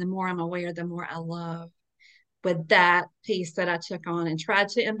aware. And the more I'm aware, the more I love, with that piece that I took on and tried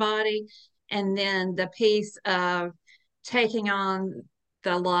to embody. And then the piece of taking on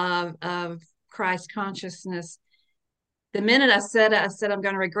the love of Christ consciousness. The minute I said it, I said, I'm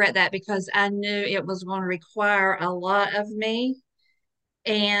going to regret that, because I knew it was going to require a lot of me.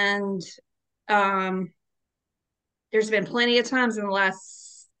 And um, there's been plenty of times in the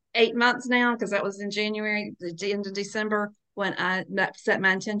last 8 months now, because that was in January, the end of December, when I set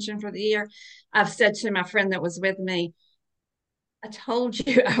my intention for the year. I've said to my friend that was with me, I told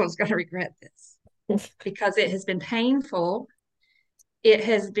you I was going to regret this, because it has been painful. It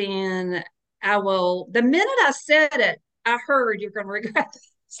has been I will, the minute I said it, I heard you're going to regret it.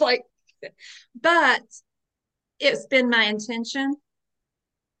 It's like, but it's been my intention.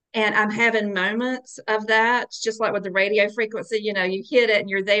 And I'm having moments of that, just like with the radio frequency, you hit it and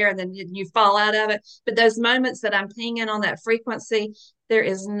you're there and then you fall out of it. But those moments that I'm pinging on that frequency, there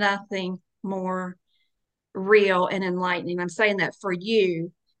is nothing more real and enlightening. I'm saying that for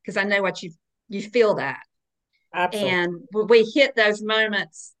you because I know what you feel that. Absolutely. And we hit those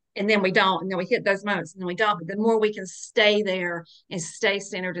moments and then we don't, and then we hit those moments and then we don't. But the more we can stay there and stay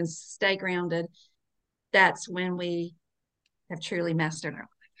centered and stay grounded, that's when we have truly mastered our.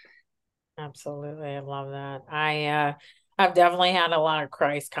 Absolutely. I love that. I've definitely had a lot of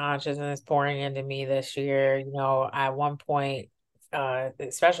Christ consciousness pouring into me this year. At one point,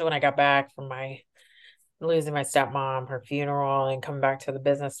 especially when I got back from my losing my stepmom, her funeral, and coming back to the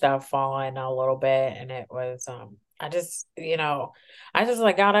business stuff, falling a little bit. And it was I just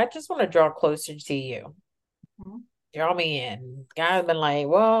like, God, I just want to draw closer to you. Mm-hmm. Draw me in. God's been like,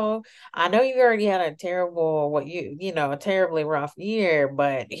 well, I know you already had a terrible, a terribly rough year,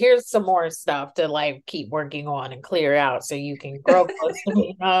 but here's some more stuff to like keep working on and clear out so you can grow close to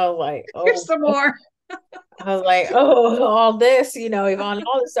me. Like, Here's oh, some more. I was like, oh, all this, Yvonne,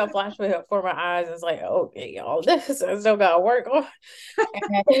 all this stuff flashed before my eyes. It's like, okay, all this, I still got to work on.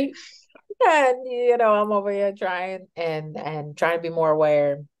 And, I'm over here trying and trying to be more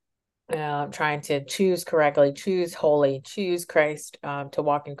aware, trying to choose correctly, choose holy, choose Christ, to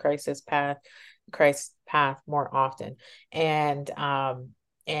walk in Christ's path more often. And I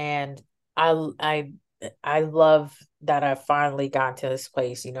I love that I've finally gotten to this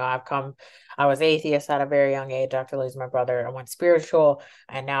place. I was atheist at a very young age after losing my brother. I went spiritual,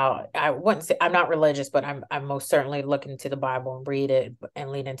 and now I wouldn't say I'm not religious, but I'm most certainly looking to the Bible and read it and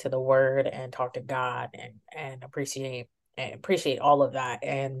lean into the Word and talk to God and appreciate all of that.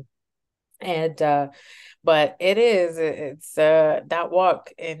 And but it's that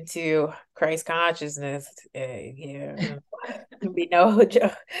walk into Christ consciousness, yeah, can be no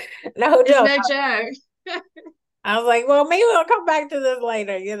joke, no It's joke. no joke. I was like, well, maybe we'll come back to this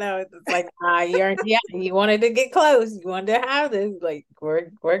later. It's like, yeah, you wanted to get close, you wanted to have this, like,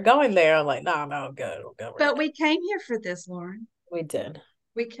 we're going there. I'm like, no, good, we'll go right But now. we came here for this, Lauren. We did.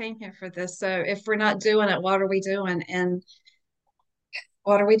 We came here for this. So if we're not doing it, what are we doing? And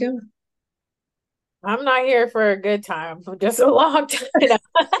what are we doing? I'm not here for a good time, just a long time.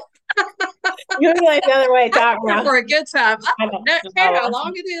 You like the other way talking Here about. for a good time. I I don't care how know.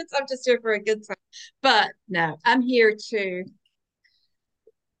 long it is. I'm just here for a good time. But no, I'm here to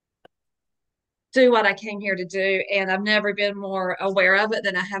do what I came here to do. And I've never been more aware of it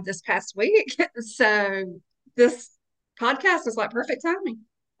than I have this past week. So this podcast is like perfect timing.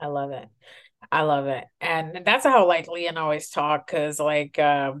 I love it. I love it. And that's how like Leon always talk, because like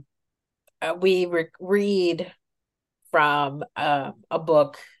we read from a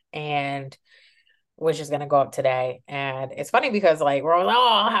book, and which is going to go up today. And it's funny because like we're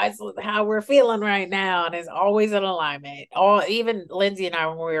all, how we're feeling right now, and it's always in alignment. All Even Lindsay and I,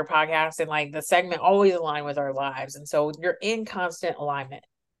 when we were podcasting, like the segment always aligned with our lives, and so you're in constant alignment.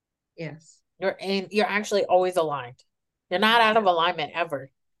 Yes. You're actually always aligned. You're not out of alignment ever.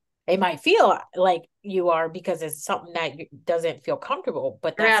 It might feel like you are because it's something that doesn't feel comfortable,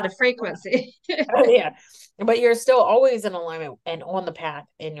 but We're that's out of frequency. yeah. But you're still always in alignment and on the path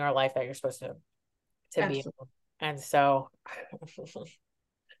in your life that you're supposed to be. Absolutely. And so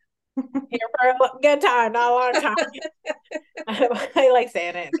here for a good time, not a long time. I like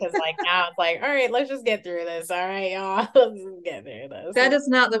saying it because like now it's like, all right, let's just get through this. All right, y'all. Let's just get through this. That is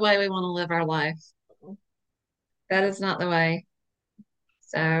not the way we want to live our life. That is not the way.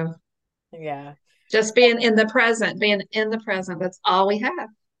 So Yeah. just being in the present, being in the present, that's all we have.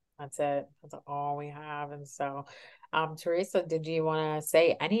 That's it. That's all we have. And so, Teresa, did you want to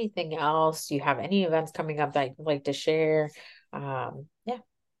say anything else? Do you have any events coming up that you'd like to share? Yeah.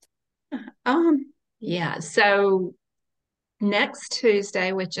 Yeah. So next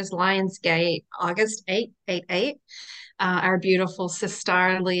Tuesday, which is Lionsgate, August 8th, 8/8, our beautiful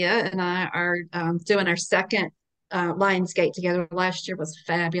sister Leah and I are doing our second Lionsgate together. Last year was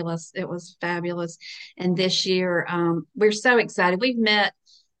fabulous. It was fabulous. And this year, we're so excited. We've met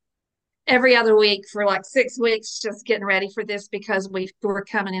every other week for like 6 weeks, just getting ready for this because we're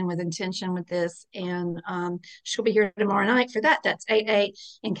coming in with intention with this. And she'll be here tomorrow night for that. That's 8/8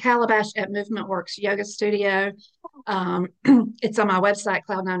 in Calabash at Movement Works Yoga Studio. It's on my website,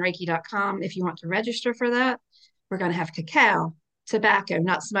 cloud9reiki.com, if you want to register for that. We're going to have cacao, tobacco,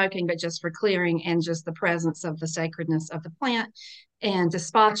 not smoking, but just for clearing and just the presence of the sacredness of the plant, and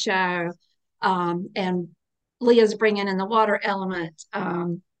despacho. And Leah's bringing in the water element.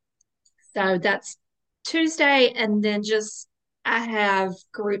 So that's Tuesday. And then just, I have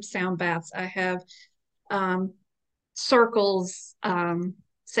group sound baths. I have um, circles,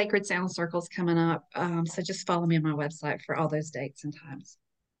 sacred sound circles coming up. So just follow me on my website for all those dates and times.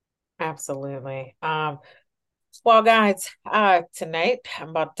 Absolutely. Well, guys, tonight I'm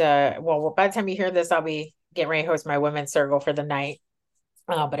about to, well, by the time you hear this, I'll be getting ready to host my women's circle for the night.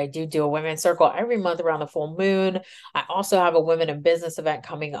 But I do a women's circle every month around the full moon. I also have a women in business event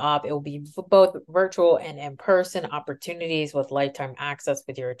coming up. It will be both virtual and in person opportunities with lifetime access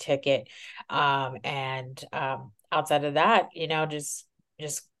with your ticket. And outside of that,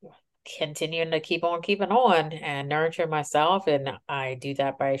 just continuing to keep on keeping on and nurture myself. And I do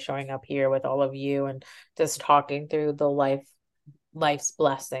that by showing up here with all of you and just talking through the life's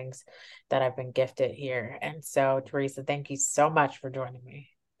blessings that I've been gifted here. And so, Teresa, thank you so much for joining me.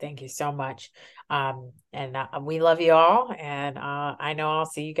 Thank you so much. And we love you all. And I know I'll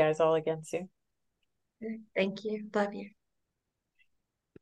see you guys all again soon. Thank you. Love you.